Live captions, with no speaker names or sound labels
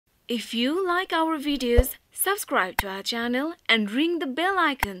If you like our videos, subscribe to our channel and ring the bell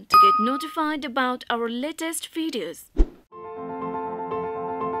icon to get notified about our latest videos.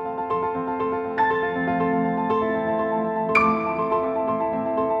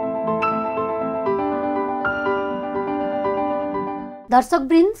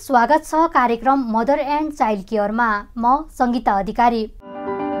 दर्शकवृन्द स्वागत छ कार्यक्रम mother and child केयरमा म संगीता अधिकारी।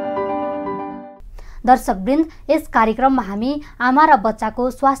 दर्शकवृन्द यस कार्यक्रममा हामी आमा र बच्चाको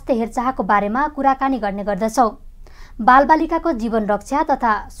स्वास्थ्य हेरचाहको बारेमा कुराकानी गर्ने गर्दछौँ। बालबालिकाको जीवन रक्षा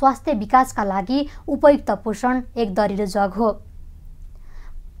तथा स्वास्थ्य विकासका लागि उपयुक्त पोषण एक दरिलो जग हो।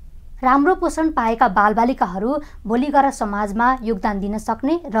 राम्रो पोषण पाएका बालबालिकाहरू भोलि गएर समाजमा योगदान दिन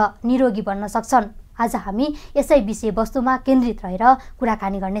सक्ने र निरोगी बन्न सक्छन्। आज हामी यसै विषयवस्तुमा केन्द्रित रहेर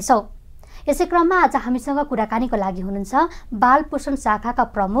कुराकानी गर्नेछौँ। यसै क्रममा आज हामीसँग कुराकानीको लागि हुनुहुन्छ बाल पोषण शाखाका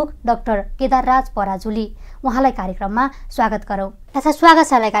प्रमुख डाक्टर केदार पराजुली। उहाँलाई कार्यक्रममा स्वागत गरौँ। अच्छा, स्वागत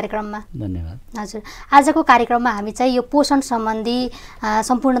छ यहाँलाई कार्यक्रममा। धन्यवाद। हजुर, आजको कार्यक्रममा हामी चाहिँ यो पोषण सम्बन्धी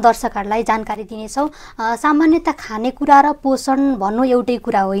सम्पूर्ण दर्शकहरूलाई जानकारी दिनेछौँ। सामान्यतः खानेकुरा र पोषण भन्नु एउटै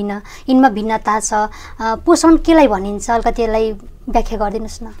कुरा होइन, यिनमा भिन्नता छ। पोषण केलाई भनिन्छ, अलिकति यसलाई व्याख्या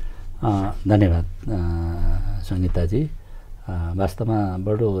गरिदिनुहोस् न। धन्यवाद सङ्गीताजी। वास्तवमा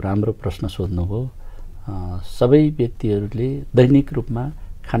बडो राम्रो प्रश्न सोध्नुभयो। सबै व्यक्तिहरूले दैनिक रूपमा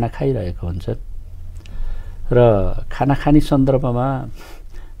खाना खाइरहेको हुन्छन् र खाना खाने सन्दर्भमा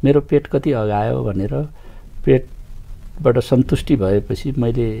मेरो पेट कति अगायो भनेर पेटबाट सन्तुष्टि भएपछि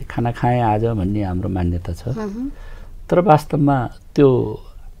मैले खाना खाएँ आज भन्ने हाम्रो मान्यता छ। तर वास्तवमा त्यो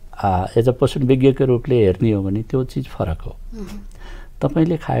एज अ पोषण विज्ञको रूपले हेर्ने हो भने त्यो चिज फरक हो।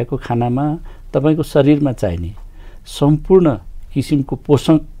 तपाईले खाएको खानामा तपाईको शरीरमा चाहिने सम्पूर्ण किसिमको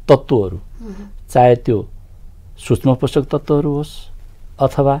पोषक तत्त्वहरू, चाहे त्यो सूक्ष्म पोषक तत्त्वहरू होस्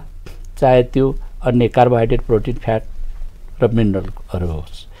अथवा चाहे त्यो अन्य कार्बोहाइड्रेट, प्रोटिन, फ्याट र मिनरलहरू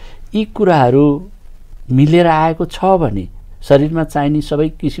होस्, यी कुराहरू मिलेर आएको छ भने, शरीरमा चाहिने सबै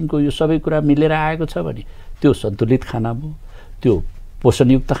किसिमको यो सबै कुरा मिलेर आएको छ भने त्यो सन्तुलित खाना भयो, त्यो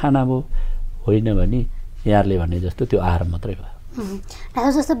पोषणयुक्त खाना भयो। होइन भने यहाँहरूले भने जस्तो त्यो आहार मात्रै भयो।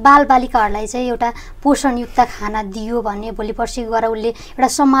 जस्तो बालबालिकाहरूलाई चाहिँ एउटा पोषणयुक्त खाना दियो भने भोलि पर्सि गएर उसले एउटा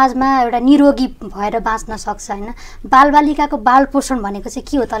समाजमा एउटा निरोगी भएर बाँच्न सक्छ होइन। बालबालिकाको बाल पोषण भनेको चाहिँ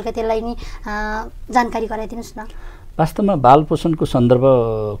के हो त, अलिकति त्यसलाई नि जानकारी गराइदिनुहोस् न। वास्तवमा बाल पोषणको सन्दर्भ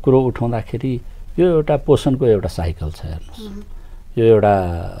कुरो उठाउँदाखेरि यो एउटा पोषणको एउटा साइकल छ। हेर्नुहोस्, यो एउटा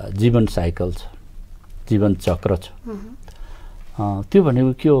जीवन साइकल छ, जीवन चक्र छ। त्यो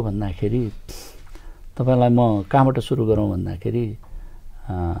भनेको के हो भन्दाखेरि तपाईलाई म कहाँबाट सुरु गरौँ भन्दाखेरि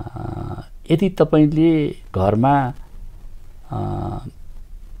यदि तपाईले घरमा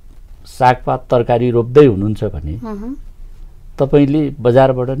सागपात तरकारी रोप्दै हुनुहुन्छ भने तपाईले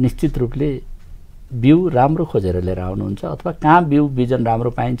बजारबाट निश्चित रूपले बिउ राम्रो खोजेर लिएर आउनुहुन्छ अथवा कहाँ बिउ बिजन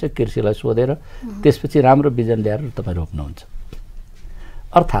राम्रो पाइन्छ कृषिलाई सोधेर त्यसपछि राम्रो बिजन ल्याएर तपाईँ रोप्नुहुन्छ।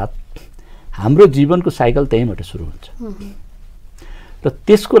 अर्थात् हाम्रो जीवनको साइकल त्यहीँबाट सुरु हुन्छ र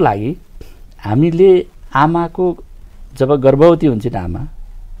त्यसको लागि हामीले आमाको जब गर्भवती हुन्छन् आमा,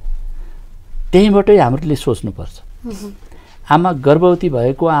 त्यहीँबाटै हामीले सोच्नुपर्छ। आमा गर्भवती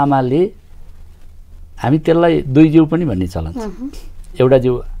भएको आमाले, हामी त्यसलाई दुई जिउ पनि भन्ने चलन छ। एउटा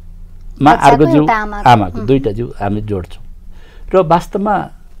जिउमा अर्को जिउ आमाको, दुईटा जिउ हामी जोड्छौँ र वास्तवमा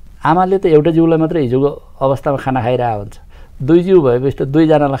आमाले त एउटा जिउलाई मात्रै हिजोको अवस्थामा खाना खाइरहेको हुन्छ। दुई जिउ भएपछि त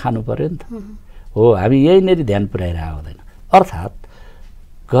दुईजनालाई खानु पर्यो नि त। हो, हामी यहीँनिर ध्यान पुर्याइरहेको हुँदैन। अर्थात्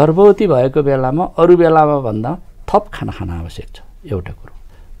गर्भवती भएको बेलामा अरू बेलामा भन्दा थप खाना खान आवश्यक छ, एउटा कुरो।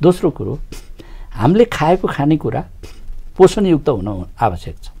 दोस्रो कुरो, हामीले खाएको खानेकुरा पोषणयुक्त हुन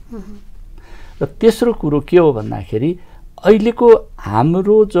आवश्यक छ। र तेस्रो कुरो के हो भन्दाखेरि अहिलेको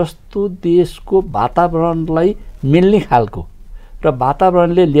हाम्रो जस्तो देशको वातावरणलाई मिल्ने खालको र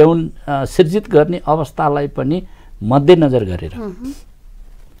वातावरणले सृजित गर्ने अवस्थालाई पनि मध्यनजर गरेर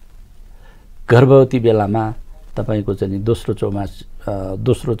गर्भवती बेलामा तपाईको चाहिँ दोस्रो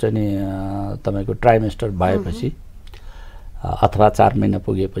चाहिँ तपाईको ट्राइमेस्टर भएपछि अथवा 4 महिना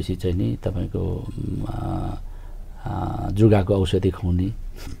पुगेपछि चाहिँ नि तपाईको जुगाको औषधि खुवाउने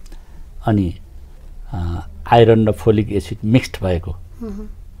अनि आइरन र फोलिक एसिड मिक्स्ड भएको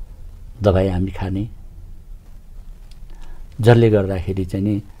दबाई हामी खाने, जसले गर्दाखेरि चाहिँ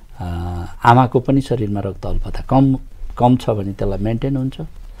नि आमाको पनि शरीरमा रक्त अल्पता कम छ भने त्यसलाई मेन्टेन हुन्छ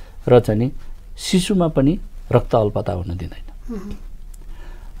र चाहिँ नि शिशुमा पनि रक्त अल्पता हुन दिँदैन।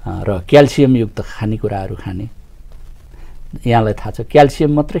 र क्याल्सियमयुक्त खानेकुराहरू खाने। यहाँलाई थाहा छ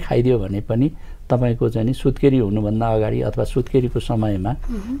क्याल्सियम मात्रै खाइदियो भने पनि तपाईको चाहिँ नि सुत्केरी हुनुभन्दा अगाडि अथवा सुत्केरीको समयमा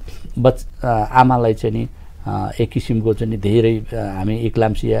आमालाई चाहिँ नि एक किसिमको चाहिँ धेरै हामी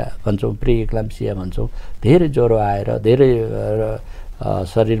एक्लाम्सिया भन्छौँ, प्री एक्लाम्सिया भन्छौँ, धेरै ज्वरो आएर धेरै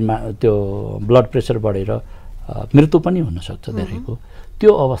शरीरमा त्यो ब्लड प्रेसर बढेर मृत्यु पनि हुनसक्छ धेरैको, त्यो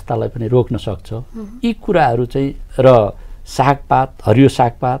अवस्थालाई पनि रोक्न सक्छ। यी कुराहरू चाहिँ र सागपात, हरियो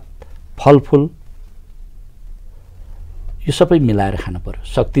सागपात, फलफुल यो सबै मिलाएर खानु पर्यो।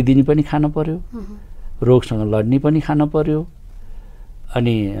 शक्ति दिने पनि खानु पर्यो, रोगसँग लड्ने पनि खानु पर्यो,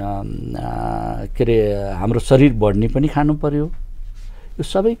 अनि के अरे हाम्रो शरीर बढ्ने पनि खानु पर्यो। यो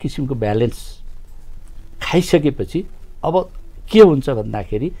सबै किसिमको ब्यालेन्स खाइसकेपछि अब के हुन्छ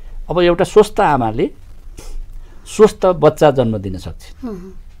भन्दाखेरि अब एउटा स्वस्थ आमाले स्वस्थ बच्चा जन्म दिन सक्छ।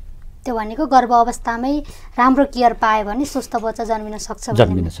 त्यो भनेको गर्भ अवस्थामै राम्रो केयर पायो भने स्वस्थ बच्चा जन्मिन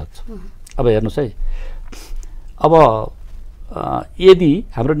सक्छ। अब हेर्नुहोस् है, अब यदि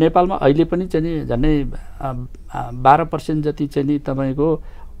हाम्रो नेपालमा अहिले पनि चाहिँ झन्डै 12% जति चाहिँ नि तपाईँको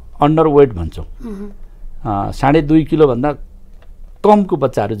अन्डर वेट भन्छौँ, 2.5 किलोभन्दा कमको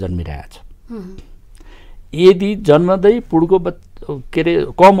बच्चाहरू जन्मिरहेको छ। यदि जन्मदै पुडको के अरे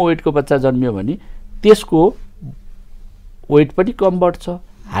कम वेटको बच्चा जन्मियो भने त्यसको वेट पनि कम बढ्छ,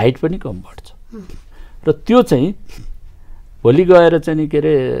 हाइट पनि कम बढ्छ, र त्यो चाहिँ भोलि गएर चाहिँ के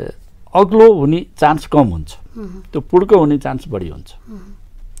अरे अग्लो हुने चान्स कम हुन्छ, त्यो पुड्को हुने चान्स बढी हुन्छ।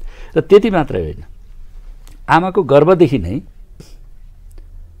 र त्यति मात्रै होइन, आमाको गर्भदेखि नै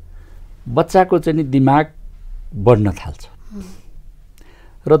बच्चाको चाहिँ दिमाग बढ्न थाल्छ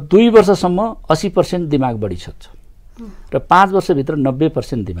र 2 वर्षसम्म 80% दिमाग बढिसक्छ र 5 वर्षभित्र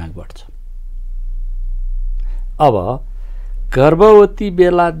 90% दिमाग बढ्छ। अब गर्भवती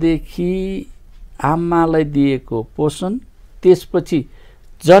बेलादेखि आमालाई दिएको पोषण, त्यसपछि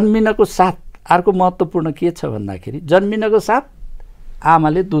जन्मिनको साथ अर्को महत्त्वपूर्ण के छ भन्दाखेरि जन्मिनको साथ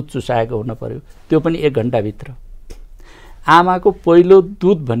आमाले दुध चुसाएको हुन पर्यो, त्यो पनि 1 घण्टाभित्र। आमाको पहिलो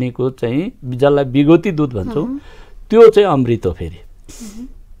दुध भनेको चाहिँ जसलाई बिगोती दुध भन्छौँ, त्यो चाहिँ अमृत हो, फेरि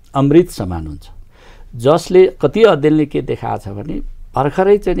अमृत समान हुन्छ। जसले कति अध्ययनले के देखाएको छ भने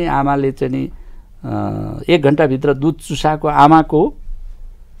भर्खरै चाहिँ नि आमाले चाहिँ नि 1 घण्टाभित्र दुध चुसाएको आमाको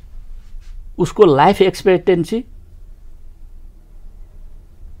उसको लाइफ एक्सपेक्टेन्सी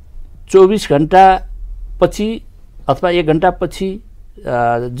 24 घण्टा पछि अथवा 1 घण्टा पछि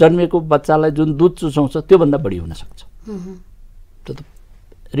जन्मेको बच्चालाई जुन दुध चुसाउँछ त्योभन्दा बढी हुनसक्छ। त्यो त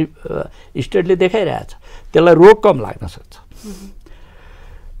स्टडीले देखाइरहेछ, त्यसलाई रोग कम लाग्न सक्छ।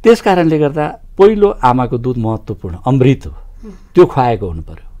 त्यस कारणले गर्दा पहिलो आमाको दुध महत्त्वपूर्ण अमृत हो, त्यो खुवाएको हुनु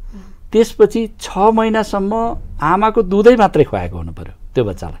पर्यो। त्यसपछि 6 महिनासम्म आमाको दुधै मात्रै खुवाएको हुनु पर्यो त्यो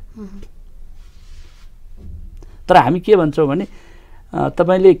बच्चालाई। तर हामी के भन्छौँ भने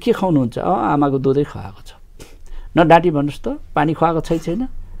तपाईले के खुवाउनुहुन्छ? आमाको दुधै खुवाएको छ। न डाँटी भन्नुहोस् त, पानी खुवाएको छैन?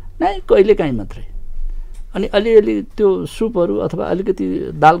 नै कहिलेकाहीँ मात्रै। अनि अलिअलि त्यो सुपहरू अथवा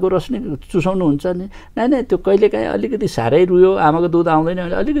अलिकति दालको रस नै चुसाउनुहुन्छ नि? नै त्यो कहिलेकाहीँ अलिकति साह्रै रुयो, आमाको दुध आउँदैन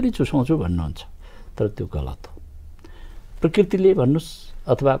भने अलिकति चुसाउँछु भन्नुहुन्छ। तर त्यो गलत हो। प्रकृतिले भन्नुहोस्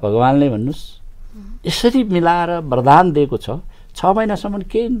अथवा भगवानले भन्नुहोस्, यसरी मिलाएर वरदान दिएको छ। 6 महिनासम्म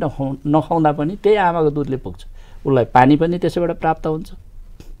केही नखुवाउँदा पनि त्यही आमाको दुधले पुग्छ। उसलाई पानी पनि त्यसैबाट प्राप्त हुन्छ।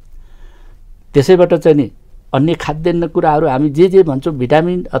 त्यसैबाट चाहिँ नि अन्य खाद्यान्न कुराहरू हामी जे भन्छौँ,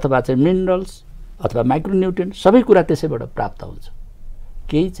 भिटामिन अथवा चाहिँ मिनरल्स अथवा माइक्रोन्युट्रिएन्ट सबै कुरा त्यसैबाट प्राप्त हुन्छ।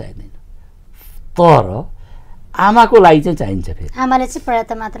 केही चाहिँदैन। तर आमाको लागि चाहिँ चाहिन्छ। फेरि आमाले चाहिँ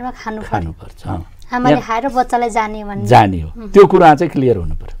पर्याप्त मात्रामा खानुपर्छ। आमाले खाएर बच्चालाई जाने हो, त्यो कुरा चाहिँ क्लियर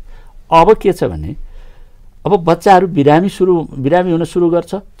हुनु पर्यो। अब के छ भने अब बच्चाहरू बिरामी हुन सुरु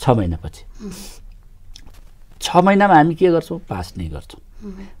गर्छ 6 महिनापछि। 6 महिनामा हामी के गर्छौँ? पास्नी गर्छौँ।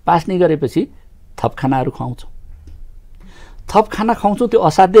 पास्नी गरेपछि थप खानाहरू खुवाउँछौँ। थप खाना खुवाउँछौँ, त्यो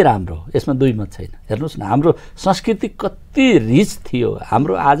असाध्यै राम्रो हो, यसमा दुई मत छैन। हेर्नुहोस् न, हाम्रो संस्कृति कति रिच थियो।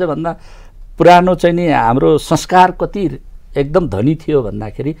 हाम्रो आजभन्दा पुरानो चाहिँ नि हाम्रो संस्कार कति एकदम धनी थियो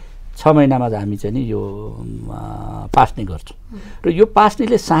भन्दाखेरि 6 महिनामा हामी चाहिँ नि यो पास्नी गर्छौँ। र यो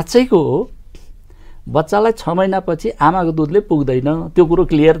पास्नीले साँच्चैको हो, बच्चालाई 6 महिनापछि आमाको दुधले पुग्दैन, त्यो कुरो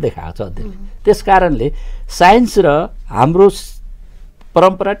क्लियर देखाएको छ अध्ययनले। त्यस कारणले साइन्स र हाम्रो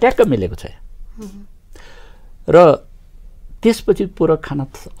परम्परा ट्याक्क मिलेको छ। र त्यसपछि पूरक खाना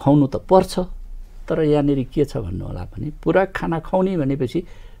खुवाउनु त पर्छ, तर यहाँनिर के छ भन्नु होला भने पूरक खाना खुवाउने भनेपछि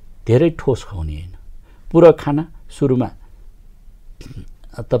धेरै ठोस खुवाउने होइन। पूरक खाना सुरुमा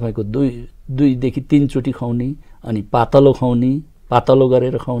तपाईँको 2 देखि 3 चोटि खुवाउने, अनि पातलो खुवाउने, पातलो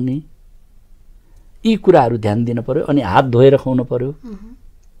गरेर खुवाउने, यी कुराहरू ध्यान दिन पर्यो। अनि हात धोएर खुवाउनु पर्यो।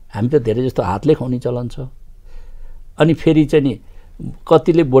 हामी त धेरै जस्तो हातले खुवाउने चलन छ। अनि फेरि चाहिँ नि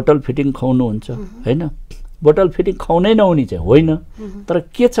कतिले बोतल फिडिङ खुवाउनुहुन्छ, होइन? बोतल फिडिङ खुवाउनै नहुने चाहिँ होइन। तर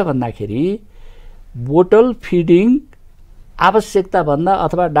के छ भन्दाखेरि बोतल फिडिङ आवश्यकताभन्दा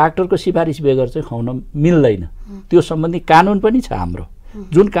अथवा डाक्टरको सिफारिस बेगर चाहिँ खुवाउन मिल्दैन। त्यो सम्बन्धी कानुन पनि छ हाम्रो,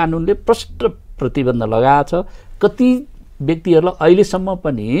 जुन कानुनले प्रष्ट प्रतिबन्ध लगाएको छ। कति व्यक्तिहरूलाई अहिलेसम्म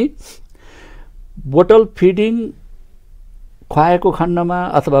पनि बोटल फिडिङ खुवाएको खण्डमा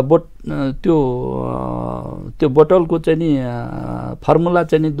अथवा त्यो बोटलको चाहिँ नि फर्मुला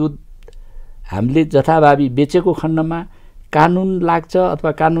चाहिँ नि दुध हामीले जथाभावी बेचेको खण्डमा कानुन लाग्छ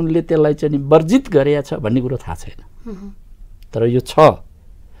अथवा कानुनले त्यसलाई चाहिँ नि वर्जित गरेको छ भन्ने कुरो थाहा छैन। तर यो छ।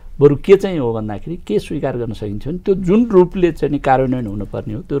 बरु के चाहिँ हो भन्दाखेरि के स्वीकार गर्न सकिन्छ भने त्यो जुन रूपले चाहिँ नि कार्यान्वयन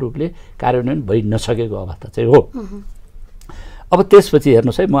हुनुपर्ने हो त्यो रूपले कार्यान्वयन भइ नसकेको अवस्था चाहिँ हो। अब त्यसपछि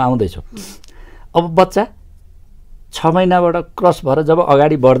हेर्नुहोस् है, म आउँदैछु। अब बच्चा 6 महिनाबाट क्रस भएर जब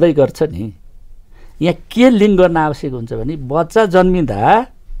अगाडि बढ्दै गर्छ नि, यहाँ के लिङ्क गर्न आवश्यक हुन्छ भने बच्चा जन्मिँदा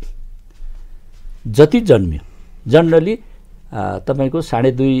जति जन्मियो जनरली तपाईको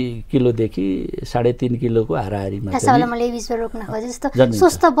 2.5 किलोदेखि 3.5 किलोको हाराहारीमा चाहिँ मैले यो विषय रोक्न खोजे जस्तो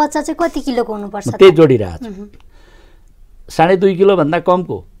स्वस्थ बच्चा चाहिँ कति किलोको हुनुपर्छ त्यही जोडिरहेको छु। 2.5 किलो भन्दा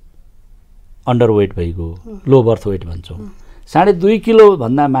कमको अन्डर वेट भइगयो, लो बर्थ वेट भन्छौँ। 2.5 किलो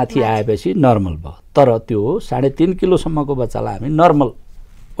भन्दा माथि आएपछि नर्मल भयो। तर त्यो 3.5 किलोसम्मको बच्चालाई हामी नर्मल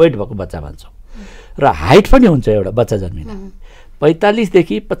वेट भएको बच्चा भन्छौँ। र हाइट पनि हुन्छ एउटा बच्चा जन्मिँदा 45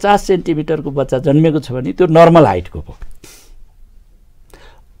 देखि 50 सेन्टिमिटरको बच्चा जन्मेको छ भने त्यो नर्मल हाइटको भयो।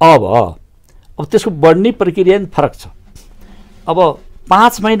 अब त्यसको बढ्ने प्रक्रिया फरक छ। अब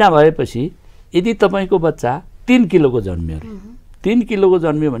 5 महिना भएपछि यदि तपाईँको बच्चा 3 किलोको जन्मियो अरे, 3 किलोको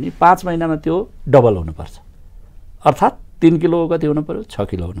जन्मियो भने 5 महिनामा त्यो डबल हुनुपर्छ। अर्थात् 3 किलोको कति हुनु पर्यो? 6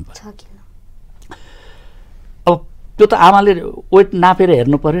 किलो हुनु पर्यो। अब त्यो त आमाले वेट नापेर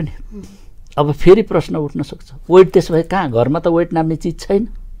हेर्नु पर्यो नि। अब फेरि प्रश्न उठ्न सक्छ, वेट त्यसो भए कहाँ? घरमा त वेट नाप्ने चिज छैन।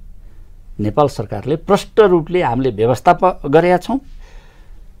 नेपाल सरकारले प्रष्ट रूपले हामीले व्यवस्था गरेका छौँ।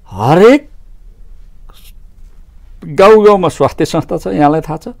 हरेक गाउँमा स्वास्थ्य संस्था छ, यहाँलाई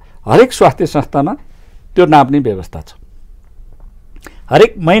थाहा छ। हरेक स्वास्थ्य संस्थामा त्यो नाप्ने व्यवस्था छ।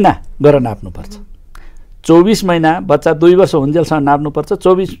 हरेक महिना गएर नाप्नुपर्छ। 24 महिना बच्चा 2 वर्ष हुन्जेलसम्म नाप्नुपर्छ।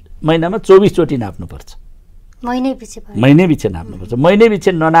 24 महिनामा 24 चोटि नाप्नुपर्छ। महिनै पछि नाप्नुपर्छ। महिनै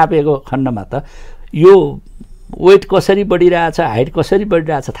पछि ननापेको खण्डमा त यो वेट कसरी बढिरहेछ, हाइट कसरी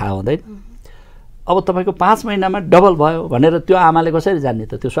बढिरहेछ थाहा हुँदैन। अब तपाईँको 5 महिनामा डबल भयो भनेर त्यो आमाले कसरी जान्ने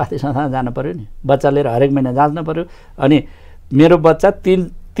त? त्यो स्वास्थ्य संस्थामा जानु पर्यो नि। बच्चा लिएर हरेक महिना जाँच्नु पर्यो। अनि मेरो बच्चा 3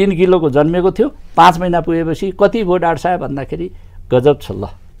 किलोको जन्मेको थियो, 5 महिना पुगेपछि कति भयो डाक्टर साहब भन्दाखेरि गजब छ, ल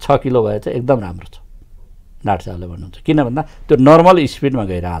 6 किलो भएछ, एकदम राम्रो छ डाक्टर साहबले भन्नुहुन्छ। किन भन्दा त्यो नर्मल स्पिडमा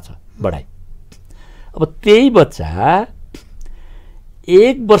गइरहेछ बढाइ। अब त्यही बच्चा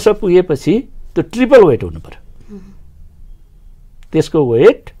 1 वर्ष पुगेपछि त्यो ट्रिपल वेट हुनु पर्यो। त्यसको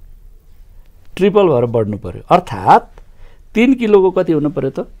वेट ट्रिपल भएर बढ्नु पर्यो। अर्थात् 3 किलोको कति हुनु पर्यो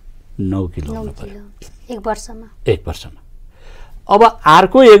त? 9 किलो हुनु पर्यो 1 वर्षमा। 1 वर्षमा। अब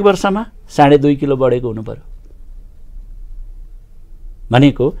अर्को 1 वर्षमा 2.5 किलो बढेको हुनु पर्यो।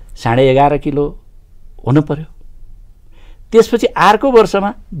 भनेको 11.5 किलो हुनु पर्यो। त्यसपछि अर्को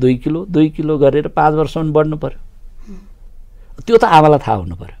वर्षमा 2 किलो गरेर 5 वर्षसम्म बढ्नु पर्यो। त्यो त आमालाई थाहा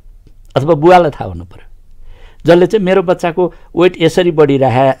हुनु पर्यो अथवा बुवालाई थाहा हुनु पर्यो, जसले चाहिँ मेरो बच्चाको वेट यसरी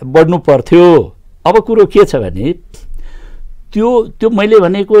बढ्नु पर्थ्यो। अब कुरो के छ भने त्यो मैले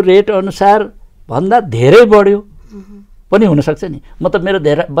भनेको रेट अनुसार भन्दा धेरै बढ्यो पनि हुनसक्छ नि। म त मेरो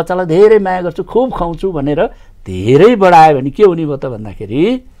बच्चालाई धेरै माया गर्छु, खुब खुवाउँछु भनेर धेरै बढायो भने के हुने भयो त भन्दाखेरि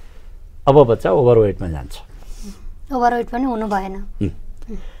अब बच्चा ओभरवेटमा जान्छ। ओभरवेट पनि हुनु भएन।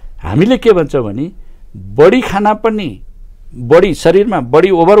 हामीले के भन्छौँ भने बढी खाना पनि, बढी शरीरमा बढी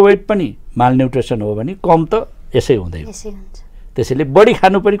ओभरवेट पनि मालन्युट्रिसन हो भने कम त यसै हुँदैन। त्यसैले बढी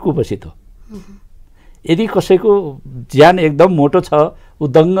खानु पनि कुपोषित हो। यदि कसैको ज्यान एकदम मोटो छ, ऊ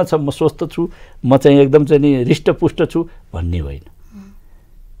दङ्ग छ, म स्वस्थ छु, म चाहिँ एकदम चाहिँ नि हृष्टपुष्ट छु भन्ने होइन।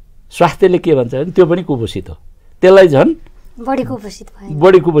 स्वास्थ्यले के भन्छ भने त्यो पनि कुपोषित हो। त्यसलाई झन् बढी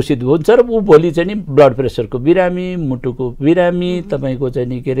कुपोषित हुन्छ र ऊ भोलि चाहिँ नि ब्लड प्रेसरको बिरामी, मुटुको बिरामी, तपाईँको चाहिँ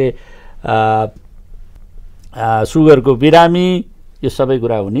नि के अरे सुगरको बिरामी, यो सबै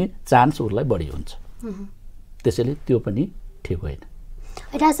कुरा हुने चान्स उसलाई बढी हुन्छ। त्यसैले त्यो पनि ठिक होइन।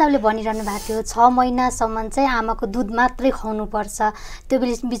 डाक्टर साहबले भनिरहनु भएको थियो 6 महिनासम्म चाहिँ आमाको दुध मात्रै खुवाउनुपर्छ, त्यो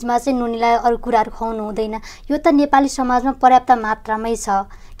बिचमा चाहिँ नुनीलाई अरू कुराहरू खुवाउनु हुँदैन। यो त नेपाली समाजमा पर्याप्त मात्रामै छ।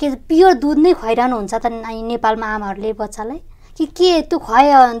 के प्योर दुध नै खुवाइरहनुहुन्छ त नेपालमा आमाहरूले बच्चालाई? के त्यो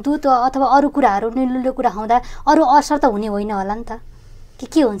दुध अथवा अरू कुराहरू निलुलो कुरा खुवाउँदा अरू असर त हुने होइन होला नि त?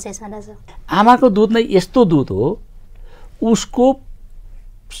 के हुन्छ यसमा दाजु? आमाको दुध नै यस्तो दुध हो, उसको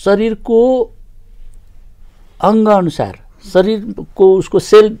शरीरको अङ्गअनुसार शरीरको उसको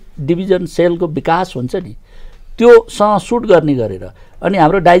सेल डिभिजन, सेलको विकास हुन्छ नि, त्योसँग सुट गर्ने गरेर अनि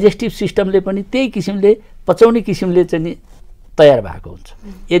हाम्रो डाइजेस्टिभ सिस्टमले पनि त्यही किसिमले पचाउने किसिमले चाहिँ नि तयार भएको हुन्छ।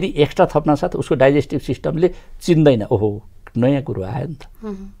 यदि एक्स्ट्रा थप्न साथ उसको डाइजेस्टिभ सिस्टमले चिन्दैन, ओहो नयाँ कुरो आयो नि त,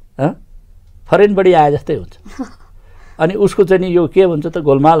 फरेन बढी आए जस्तै हुन्छ। अनि उसको चाहिँ नि यो के भन्छ त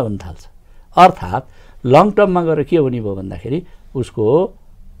गोलमाल हुन थाल्छ। अर्थात् लङ टर्ममा गएर के हुने भयो भन्दाखेरि उसको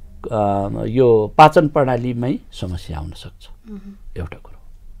यो पाचन प्रणालीमै समस्या आउन सक्छ, एउटा कुरो।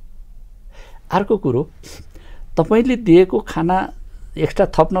 अर्को कुरो, तपाईले दिएको खाना एक्स्ट्रा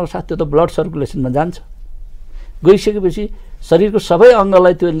थप्नको साथ त्यो त ब्लड सर्कुलेसनमा जान्छ, गइसकेपछि शरीरको सबै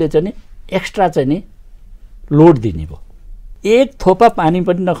अङ्गलाई त्यसले चाहिँ नि एक्स्ट्रा चाहिँ नि लोड दिने भयो। एक थोपा पानी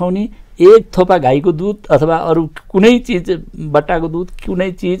पनि नखाउने, एक थोपा गाईको दुध अथवा अरू कुनै चिज, बट्टाको दुध,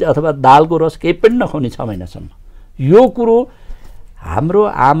 कुनै चिज अथवा दालको रस केही पनि नखाउने 6 महिनासम्म। यो कुरो हाम्रो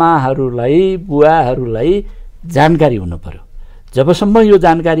आमाहरूलाई, बुवाहरूलाई जानकारी हुनु पर्यो। जबसम्म यो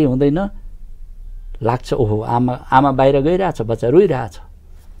जानकारी हुँदैन, लाग्छ ओहो आमा बाहिर गइरहेछ, बच्चा रोइरहेछ,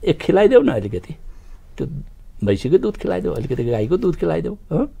 एक खिलाइदेऊ न, अलिकति त्यो भैँसीको दुध खिलाइदेऊ, अलिकति गाईको दुध खिलाइदेऊ,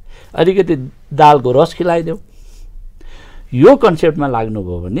 अलिकति दालको रस खिलाइदेऊ। यो कन्सेप्टमा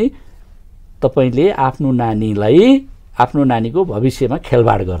लाग्नुभयो भने तपाईले आफ्नो नानीलाई, आफ्नो नानीको भविष्यमा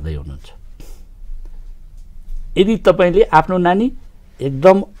खेलबाड गर्दै हुनुहुन्छ। यदि तपाईले आफ्नो नानी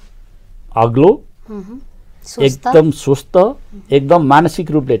एकदम अग्लो, एकदम स्वस्थ, एकदम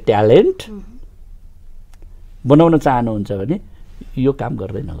मानसिक रूपले ट्यालेन्ट बनाउन चाहनुहुन्छ भने यो काम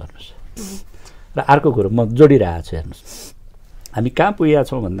गर्दै नगर्नुहोस्। र अर्को कुरो म जोडिरहेको छु, हेर्नुहोस् हामी कहाँ पुगेका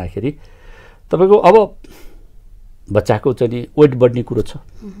छौँ भन्दाखेरि तपाईँको अब बच्चाको चाहिँ वेट बढ्ने कुरो छ,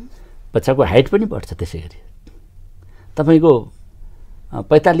 बच्चाको हाइट पनि बढ्छ। त्यसै गरी तपाईँको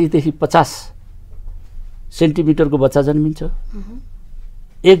 45 देखि 50 सेन्टिमिटरको बच्चा जन्मिन्छ।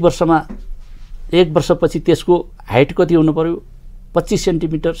 1 वर्षमा, 1 वर्षपछि त्यसको हाइट कति हुनु पर्यो? 25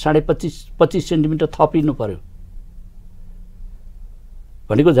 सेन्टिमिटर, 25 सेन्टिमिटर थपिनु पर्यो।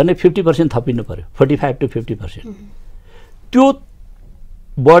 भनेको झन्डै 50% थपिनु पर्यो, 45 to 50%। त्यो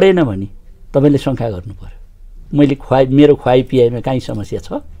बढेन भने तपाईँले शङ्का गर्नु पर्यो, मैले मेरो खुवाई पियाइमा काहीँ समस्या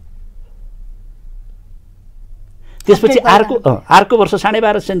छ। त्यसपछि अर्को वर्ष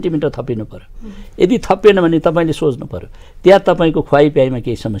 12.5 सेन्टिमिटर थपिनु पर्यो। यदि थपिएन भने तपाईँले सोच्नु पर्यो त्यहाँ तपाईँको खुवाई पियाइमा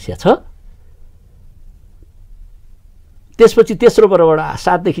केही समस्या छ। त्यसपछि तेस्रो वर्षबाट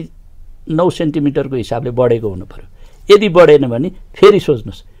 7 देखि 9 सेन्टिमिटरको हिसाबले बढेको हुनु पर्यो। यदि बढेन भने फेरि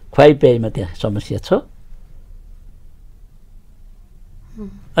सोच्नुहोस् खुवाई पियाइमा त्यहाँ समस्या छ।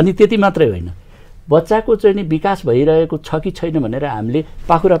 अनि त्यति मात्रै होइन, बच्चाको चाहिँ नि विकास भइरहेको छ कि छैन भनेर हामीले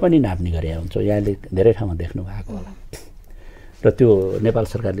पाखुरा पनि नाप्ने गरेका हुन्छौँ। यहाँले धेरै ठाउँमा देख्नु भएको होला र त्यो नेपाल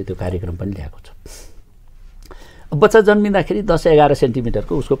सरकारले त्यो कार्यक्रम पनि ल्याएको छ। बच्चा जन्मिँदाखेरि 10-11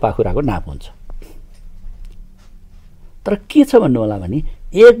 सेन्टिमिटरको उसको पाखुराको नाप हुन्छ। तर के छ भन्नु होला भने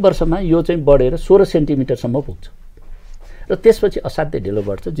 1 वर्षमा यो चाहिँ बढेर 16 सेन्टिमिटरसम्म पुग्छ र त्यसपछि असाध्यै ढिलो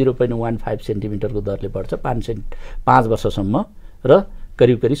बढ्छ। 0.15 सेन्टिमिटरको दरले बढ्छ 5 वर्षसम्म र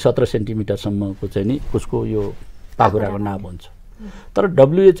करिब 17 सेन्टिमिटरसम्मको चाहिँ नि उसको यो पाखुराको नाप हुन्छ। तर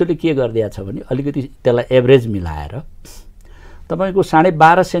WHO ले के गरिदिएको छ भने अलिकति त्यसलाई एभरेज मिलाएर तपाईँको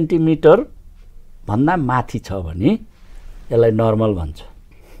 12.5 सेन्टिमिटर भन्दा माथि छ भने यसलाई नर्मल भन्छ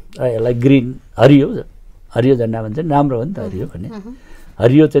र यसलाई ग्रिन, हरियो झन्डा भन्छ। राम्रो हो नि त हरियो भने,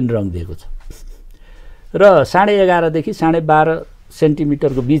 हरियो चाहिँ रङ दिएको छ। र 11.5 देखि 12.5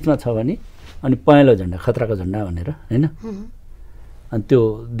 सेन्टिमिटरको बिचमा छ भने अनि पहेँलो झन्डा, खतराको झन्डा भनेर हैन, अनि त्यो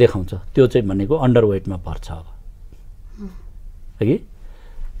देखाउँछ। त्यो चाहिँ भनेको अन्डर वेटमा पर्छ अब, है।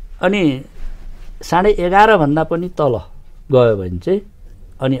 अनि 11.5 भन्दा पनि तल गयो भने चाहिँ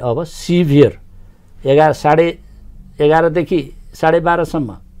अनि अब सिभियर 11.5 देखि 12.5सम्म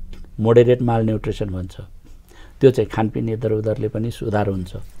मोडरेट माल न्युट्रिसन भन्छ। त्यो चाहिँ खानपिन इधर उधरले पनि सुधार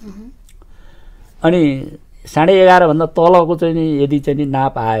हुन्छ। अनि 11.5 भन्दा तलको चाहिँ नि यदि चाहिँ नि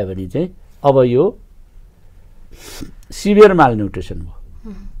नाप आयो भने चाहिँ अब यो सिभियर माल न्युट्रिसन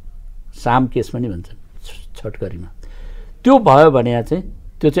भयो, साम केस पनि भन्छन् छोटकरीमा। त्यो भयो भने चाहिँ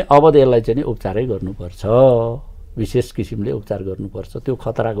त्यो चाहिँ अब यसलाई चाहिँ नि उपचारै गर्नुपर्छ, विशेष किसिमले उपचार गर्नुपर्छ। त्यो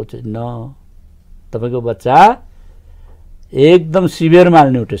खतराको चाहिँ न, तपाईँको बच्चा एकदम सिभियर माल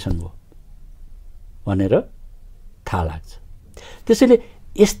न्युट्रिसन भयो भनेर थाहा लाग्छ। त्यसैले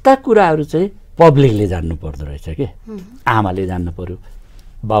यस्ता कुराहरू चाहिँ पब्लिकले जान्नु पर्दो रहेछ के, आमाले जान्नु पर्यो,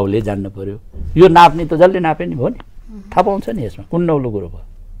 बाउले जान्नु पर्यो। यो नाप्ने त जसले नापे नि भयो नि, थाहा पाउँछ नि यसमा कुन नौलो कुरो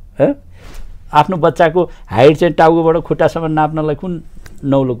भयो। आफ्नो बच्चाको हाइट चाहिँ टाउकोबाट खुट्टासम्म नाप्नलाई कुन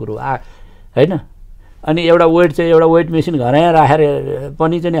नौलो कुरो होइन। अनि एउटा वेट चाहिँ एउटा वेट मेसिन घरै राखेर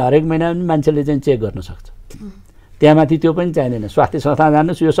पनि चाहिँ हरेक महिना पनि मान्छेले चाहिँ चेक गर्न सक्छ। त्यहाँ माथि त्यो पनि चाहिँदैन, स्वास्थ्य संस्था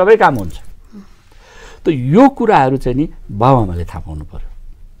जानुहोस्, यो सबै काम हुन्छ। त यो कुराहरू चाहिँ नि बाबुआमाले थाहा पाउनु पर्यो,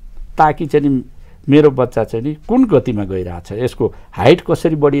 ताकि चाहिँ नि मेरो बच्चा चाहिँ नि कुन गतिमा गइरहेछ, यसको हाइट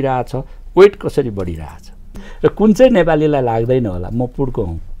कसरी बढिरहेछ, वेट कसरी बढिरहेछ, र कुन चाहिँ नेपालीलाई लाग्दैन होला म पुड्को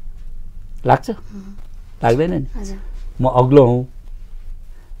हुँ, लाग्छ लाग्दैन नि, म अग्लो हुँ,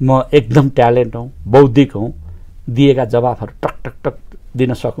 म एकदम ट्यालेन्ट हूँ, बौद्धिक हूँ, दिएका जवाफहरू टक टक टक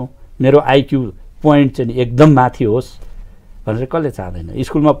दिन सकौँ, मेरो आइक्यू पोइन्ट चाहिँ एकदम माथि होस् भनेर कसले चाहँदैन।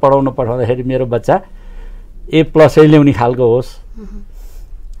 स्कुलमा पढाउँदाखेरि मेरो बच्चा A+ ल्याउने खालको होस्।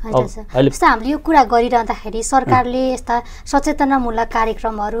 जस्तो हामीले यो कुरा गरिरहँदाखेरि सरकारले यस्ता सचेतनामूलक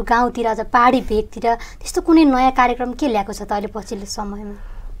कार्यक्रमहरू गाउँतिर अझ पहाडी भेगतिर त्यस्तो कुनै नयाँ कार्यक्रम के ल्याएको छ त अहिले पछिल्लो समयमा?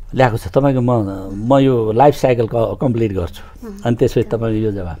 ल्याएको छ तपाईँको म यो लाइफ साइकल कम्प्लिट गर्छु अनि त्यसपछि तपाईँको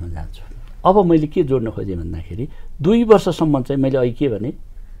यो जवाफमा जान्छु। अब मैले के जोड्न खोजेँ भन्दाखेरि 2 वर्षसम्म चाहिँ मैले अहिले के भने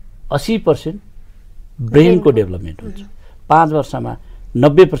 80% ब्रेनको डेभलपमेन्ट हुन्छ, 5 वर्षमा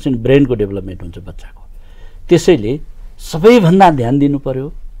 90% ब्रेनको डेभलपमेन्ट हुन्छ बच्चाको। त्यसैले सबैभन्दा ध्यान दिनु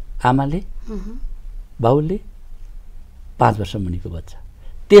पर्यो आमाले बाउले 5 वर्ष मुनिको बच्चा,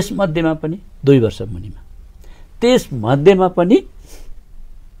 त्यसमध्येमा पनि 2 वर्ष मुनिमा, त्यसमध्येमा पनि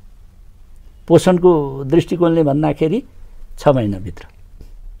पोषणको दृष्टिकोणले भन्दाखेरि 6 महिनाभित्र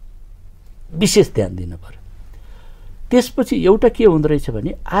विशेष ध्यान दिनु पर्यो। त्यसपछि एउटा के हुँदो रहेछ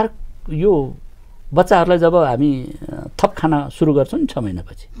भने यो बच्चाहरूलाई जब हामी थप खाना सुरु गर्छौँ नि 6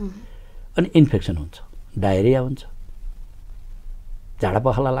 महिनापछि, अनि इन्फेक्सन हुन्छ, डायरिया हुन्छ, झाडा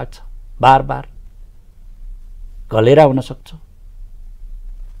पखाला लाग्छ, बार बार कलेरा हुन सक्छ,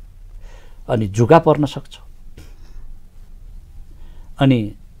 अनि जुका पर्न सक्छ, अनि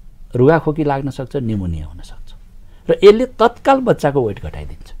रुगाखोकी लाग्न सक्छ, निमोनिया हुन सक्छ, र यसले तत्काल बच्चाको वेट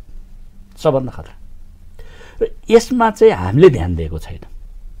घटाइदिन्छ, सबभन्दा खतरा। र यसमा चाहिँ हामीले ध्यान दिएको छैन।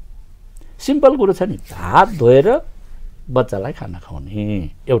 सिम्पल कुरो छ नि, हात धोएर बच्चालाई खाना खुवाउने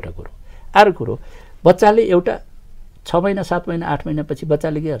एउटा कुरो। अर्को कुरो, बच्चाले एउटा 6 महिना 7 महिना 8 महिनापछि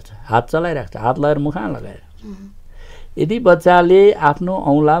बच्चाले के गर्छ? हात चलाइराख्छ, हात लगाएर मुखमा लगाएर। यदि बच्चाले आफ्नो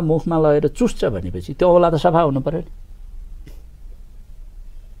औँला मुखमा लगाएर चुस्छ भनेपछि त्यो औँला त सफा हुनु पर्यो नि,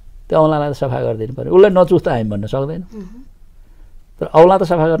 त्यो औँलालाई त सफा गरिदिनु पर्यो। उसलाई नचुस्दा हामी भन्न सक्दैन, तर औँला त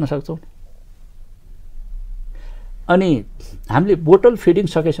सफा गर्न सक्छौँ। अनि हामीले बोतल फिडिङ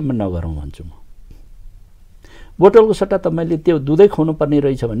सकेसम्म नगरौँ भन्छु म। बोतलको सट्टा तपाईँले त्यो दुधै खुवाउनु पर्ने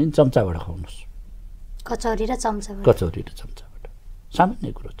रहेछ भने चम्चाबाट खुवाउनुहोस्, कचौरी र चम्चाबाट।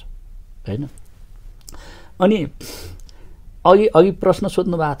 सामान्य कुरो छ हैन। अनि अघि प्रश्न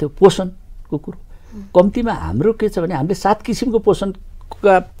सोध्नु भएको थियो पोषणको कुरो। कम्तीमा हाम्रो के छ भने हामीले 7 किसिमको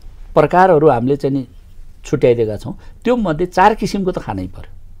पोषणका प्रकारहरू हामीले चाहिँ नि छुट्याइदिएका छौँ। त्यो मध्ये 4 किसिमको त खानै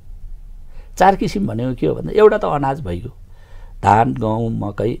पर्यो। 4 किसिम भनेको के हो भन्दा एउटा त अनाज भइगयो, धान गहुँ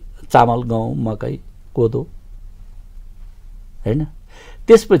मकै, चामल गहुँ मकै कोदो हैन।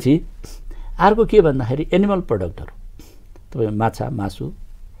 त्यसपछि अर्को के भन्दाखेरि एनिमल प्रडक्टहरू, तपाईँ माछा मासु,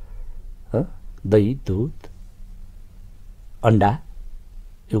 दही दुध अन्डा,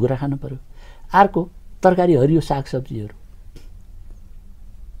 यो कुरा खानु पर्यो। अर्को तरकारी हरियो सागसब्जीहरू,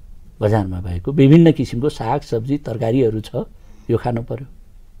 बजारमा भएको विभिन्न किसिमको सागसब्जी तरकारीहरू छ, यो खानु पर्यो।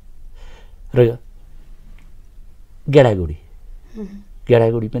 र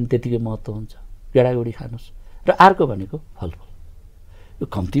गेडागुडी पनि त्यतिकै महत्त्व हुन्छ, गेडागुडी खानुहोस्। र अर्को भनेको फलफुल, यो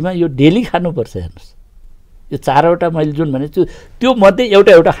कम्तीमा यो डेली खानुपर्छ। हेर्नुहोस्, यो 4वटा मैले जुन भने त्यो मध्ये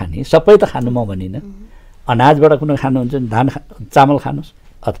एउटा खाने, सबै त खानु म भनिनँ। अनाजबाट कुनै खानुहुन्छ भने धान चामल खानुहोस्,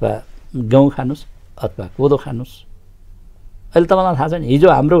 अथवा गहुँ खानुहोस्, अथवा कोदो खानुहोस्। अहिले तपाईँलाई थाहा छ नि, हिजो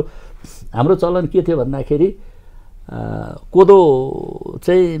हाम्रो चलन के थियो भन्दाखेरि कोदो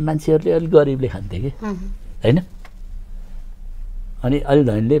चाहिँ मान्छेहरूले अलिक गरिबले खान्थे कि हैन, अनि अलि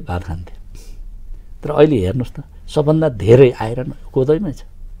धनीले भात खान्थे। तर अहिले हेर्नुहोस् त, सबभन्दा धेरै आइरन कोदैमै छ,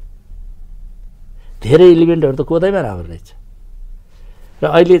 धेरै इलिमेन्टहरू त कोदैमा राम्रो रहेछ। र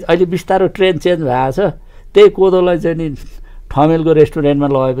अहिले बिस्तारो ट्रेन्ड चेन्ज भएको छ, त्यही कोदोलाई चाहिँ नि ठमेलको रेस्टुरेन्टमा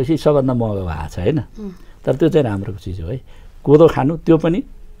लगाएपछि सबभन्दा महँगो भएको छ हैन। तर त्यो चाहिँ राम्रो चिज हो है, कोदो खानु। त्यो पनि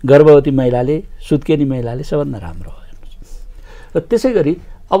गर्भवती महिलाले, सुत्केनी महिलाले सबभन्दा राम्रो हो। हेर्नुहोस्, र त्यसै गरी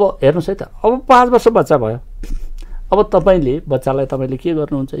अब हेर्नुहोस् है त, अब 5 वर्ष बच्चा भयो, अब बच्चालाई तपाईँले के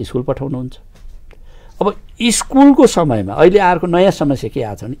गर्नुहुन्छ? स्कुल पठाउनुहुन्छ। अब स्कुलको समयमा अहिले अर्को नयाँ समस्या के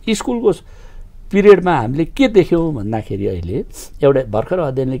आएको छ भने, स्कुलको पिरियडमा हामीले के देख्यौँ भन्दाखेरि अहिले एउटा भर्खर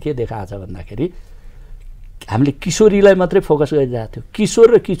अध्ययनले के देखाएको छ भन्दाखेरि हामीले किशोरीलाई मात्रै फोकस गरिरहेको थियो। किशोर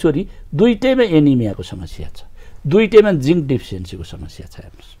र किशोरी दुईटैमा एनिमियाको समस्या छ, दुईटैमा जिङ्क डिफिसियन्सीको समस्या छ।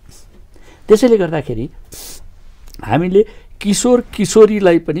 हेर्नुहोस्, त्यसैले गर्दाखेरि हामीले किशोर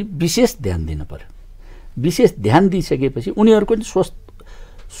किशोरीलाई पनि विशेष ध्यान दिनु पर्यो। विशेष ध्यान दिइसकेपछि उनीहरूको पनि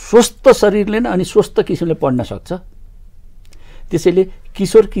स्वस्थ शरीरले नै अनि स्वस्थ किसिमले पढ्न सक्छ। त्यसैले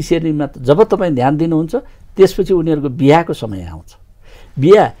किशोर किशोरीमा जब तपाईँ ध्यान दिनुहुन्छ, त्यसपछि उनीहरूको बिहाको समय आउँछ।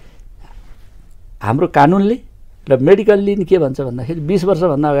 बिहा हाम्रो कानुनले र मेडिकलले के भन्छ भन्दाखेरि 20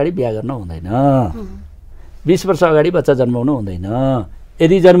 वर्षभन्दा अगाडि बिहा गर्न हुँदैन, 20 वर्ष अगाडि बच्चा जन्माउनु हुँदैन।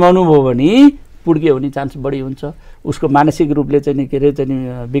 यदि जन्माउनु भयो भने पुड्के हुने चान्स बढी हुन्छ, उसको मानसिक रूपले चाहिँ के अरे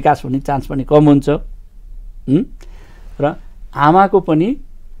चाहिँ विकास हुने चान्स पनि कम हुन्छ र आमाको पनि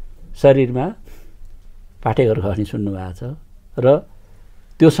शरीरमा पाठेघर खस्ने सुन्नुभएको छ र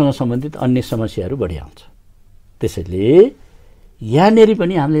त्योसँग सम्बन्धित अन्य समस्याहरू बढी आउँछ। त्यसैले यहाँनिर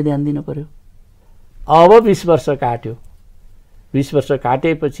पनि हामीले ध्यान दिनु पर्यो। अब 20 वर्ष काट्यो, 20 वर्ष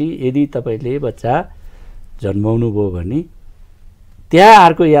काटेपछि यदि तपाईँले बच्चा जन्माउनु भयो भने त्यहाँ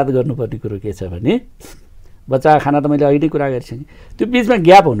अर्को याद गर्नुपर्ने कुरो के छ भने बच्चा खाना त मैले अहिले कुरा गरिसकेँ, त्यो बिचमा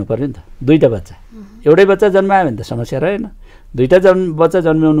ग्याप हुनु पर्यो नि त। दुईवटा बच्चा, एउटै बच्चा जन्मायो भने त समस्या रहेन, दुईवटा बच्चा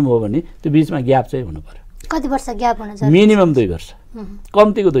जन्माउनु भयो भने त्यो बिचमा ग्याप चाहिँ हुनु पर्यो। कति वर्ष ग्याप हुन सक्छ? मिनिमम 2 वर्ष,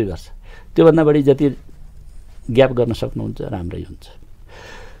 कम्तीको 2 वर्ष। त्योभन्दा बढी जति ग्याप गर्न सक्नुहुन्छ राम्रै हुन्छ।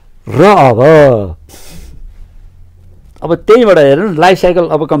 र अब त्यहीबाट हेर्नु लाइफ साइकल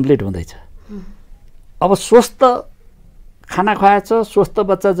अब कम्प्लिट हुँदैछ। अब स्वस्थ खाना खुवाएछ, स्वस्थ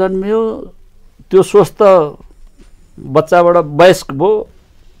बच्चा जन्मियो, त्यो स्वस्थ बच्चाबाट वयस्क भयो,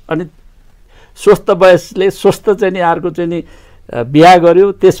 अनि स्वस्थ वयसले स्वस्थ चाहिँ नि अर्को चाहिँ नि बिहा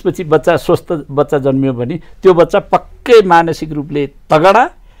गर्यो, त्यसपछि बच्चा स्वस्थ बच्चा जन्मियो भने त्यो बच्चा पक्कै मानसिक रूपले तगडा,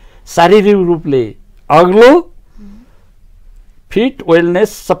 शारीरिक रूपले अग्लो, फिट,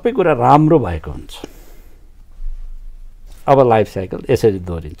 वेलनेस सबै कुरा राम्रो भएको हुन्छ। अब लाइफ साइकल यसरी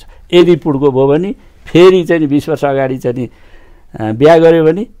दोहोरिन्छ। यदि पुड्को भयो भने फेरि चाहिँ 20 वर्ष अगाडि चाहिँ बिहा गर्यो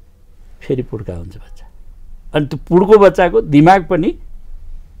भने फेरि पुड्का हुन्छ बच्चा, अनि त्यो पुड्को बच्चाको दिमाग पनि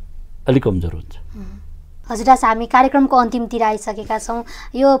अलिक कमजोर हुन्छ। हजुर, आज हामी कार्यक्रमको अन्तिमतिर आइसकेका छौँ।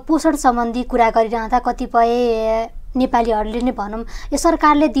 यो पोषण सम्बन्धी कुरा गरिरहँदा कतिपय नेपालीहरूले नै भनौँ यो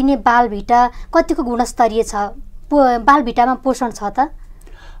सरकारले दिने बालभिटा कतिको गुणस्तरीय छ? बालभिटामा पोषण छ त?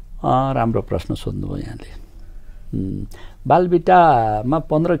 राम्रो प्रश्न सोध्नुभयो यहाँले। बालभिटामा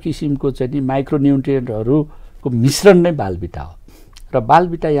 15 किसिमको चाहिँ नि माइक्रोन्युट्रिएन्टहरूको मिश्रण नै बालभिटा हो। र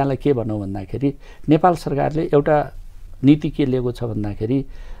बालभिटा यहाँलाई के भनौँ भन्दाखेरि नेपाल सरकारले एउटा नीति के लिएको छ भन्दाखेरि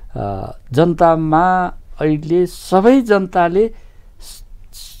जनतामा अहिले सबै जनताले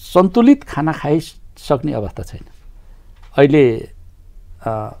सन्तुलित खाना खाइसक्ने अवस्था छैन। अहिले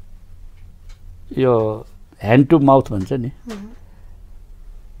यो ह्यान्ड टु माउथ भन्छ नि,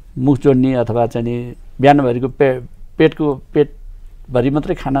 मुख जोड्ने अथवा चाहिँ नि बिहानभरिको पेटभरि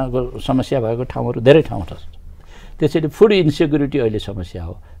मात्रै खानाको समस्या भएको ठाउँहरू धेरै ठाउँ छ। त्यसैले फुड इन्सेक्युरिटी अहिले समस्या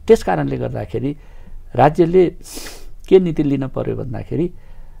हो। त्यस कारणले गर्दाखेरि राज्यले के नीति लिन पर्यो भन्दाखेरि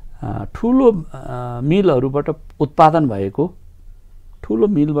ठुलो मिलबाट उत्पादन भएको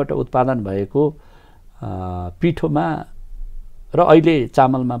पिठोमा र अहिले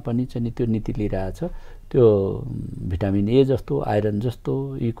चामलमा पनि चाहिँ त्यो नीति लिइरहेछ। त्यो भिटामिन ए जस्तो, आइरन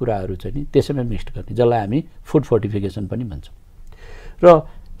जस्तो यी कुराहरू चाहिँ नि त्यसैमा मिक्स गर्ने, जसलाई हामी फुड फोर्टिफिकेसन पनि भन्छौँ। र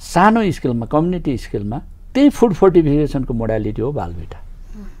सानो स्केलमा, कम्युनिटी स्केलमा त्यही फुड फोर्टिफिकेसनको मोडालिटी हो बालभिटा।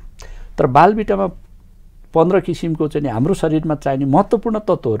 तर बालभिटामा 15 किसिमको चाहिँ हाम्रो शरीरमा चाहिने महत्त्वपूर्ण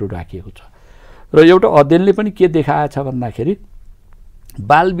तत्त्वहरू राखिएको छ। र एउटा अध्ययनले पनि के देखाएको छ भन्दाखेरि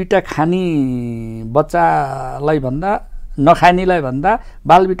बालभिटा खाने बच्चालाई भन्दा नखानेलाई भन्दा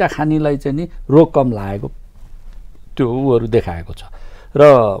बालभिटा खानेलाई चाहिँ नि रोग कम लागेको त्यो उहरू देखाएको छ र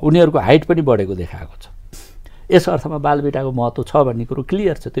उनीहरूको हाइट पनि बढेको देखाएको छ। यस अर्थमा बालभिटाको महत्त्व छ भन्ने कुरो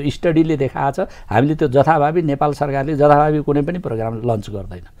क्लियर छ। त्यो स्टडीले देखाएको छ। हामीले त्यो जथाभावी नेपाल सरकारले जथाभावी कुनै पनि प्रोग्राम लन्च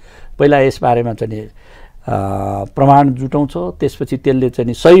गर्दैन। पहिला यसबारेमा चाहिँ प्रमाण जुटाउँछ, त्यसपछि त्यसले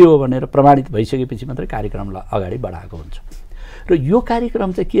चाहिँ सही हो भनेर प्रमाणित भइसकेपछि मात्रै कार्यक्रमलाई अगाडि बढाएको हुन्छ। र यो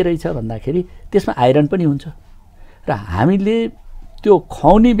कार्यक्रम चाहिँ के रहेछ भन्दाखेरि त्यसमा आइरन पनि हुन्छ र हामीले त्यो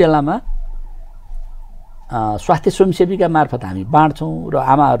खुवाउने बेलामा स्वास्थ्य स्वयंसेविका मार्फत हामी बाँड्छौँ र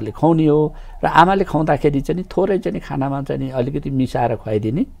आमाहरूले खुवाउने हो। र आमाले खुवाउँदाखेरि चाहिँ थोरै चाहिँ खानामा चाहिँ अलिकति मिसाएर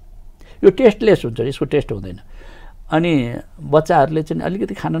खुवाइदिने, यो टेस्टलेस हुन्छ, यसको टेस्ट हुँदैन। अनि बच्चाहरूले चाहिँ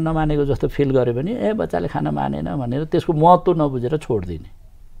अलिकति खाना नमानेको जस्तो फिल गर्यो भने बच्चाले खाना मानेन भनेर त्यसको महत्त्व नबुझेर छोडिदिने।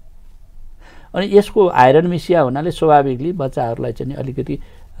 अनि यसको आइरन मिसिया हुनाले स्वाभाविकली बच्चाहरूलाई चाहिँ अलिकति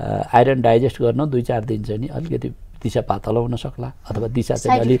आइरन डाइजेस्ट गर्न 2-4 दिन चाहिँ अलिकति दिशा पातलो हुन सक्ला, अथवा दिशा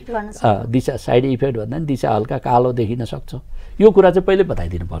चाहिँ अलिक दिशा साइड इफेक्ट भन्दा नि दिशा हल्का कालो देखिन सक्छ। यो कुरा चाहिँ पहिले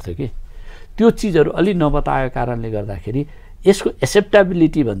बताइदिनु पर्थ्यो कि त्यो चिजहरू अलि नबताएको कारणले गर्दाखेरि यसको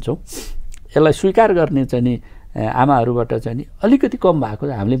एक्सेप्टेबिलिटी भन्छौँ, यसलाई स्वीकार गर्ने चाहिँ नि आमाहरूबाट चाहिँ नि अलिकति कम भएको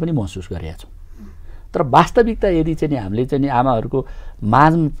हामीले पनि महसुस गरेका छौँ। तर वास्तविकता यदि चाहिँ हामीले चाहिँ आमाहरूको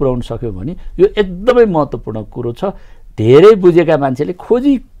माझमा पुर्याउन सक्यौँ भने यो एकदमै महत्त्वपूर्ण कुरो छ। धेरै बुझेका मान्छेले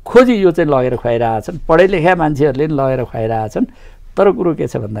खोजी यो चाहिँ लगेर खुवाइरहेछन्, पढे लेखा मान्छेहरूले पनि लगेर खुवाइरहेछन्। तर कुरो के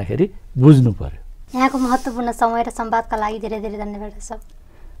छ भन्दाखेरि बुझ्नु पर्यो। यहाँको महत्त्वपूर्ण समय र संवादका लागि धेरै धेरै धन्यवाद सर।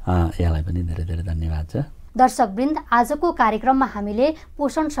 यहाँलाई पनि धेरै धेरै धन्यवाद छ। दर्शकवृन्द, आजको कार्यक्रममा हामीले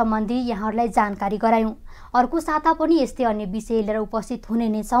पोषण सम्बन्धी यहाँहरूलाई जानकारी गरायौँ। अर्को साता पनि यस्तै अन्य विषय लिएर उपस्थित हुने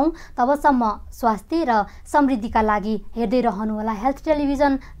नै छौँ। तबसम्म स्वास्थ्य र समृद्धिका लागि हेर्दै रहनुहोला हेल्थ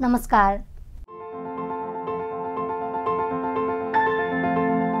टेलिभिजन। नमस्कार।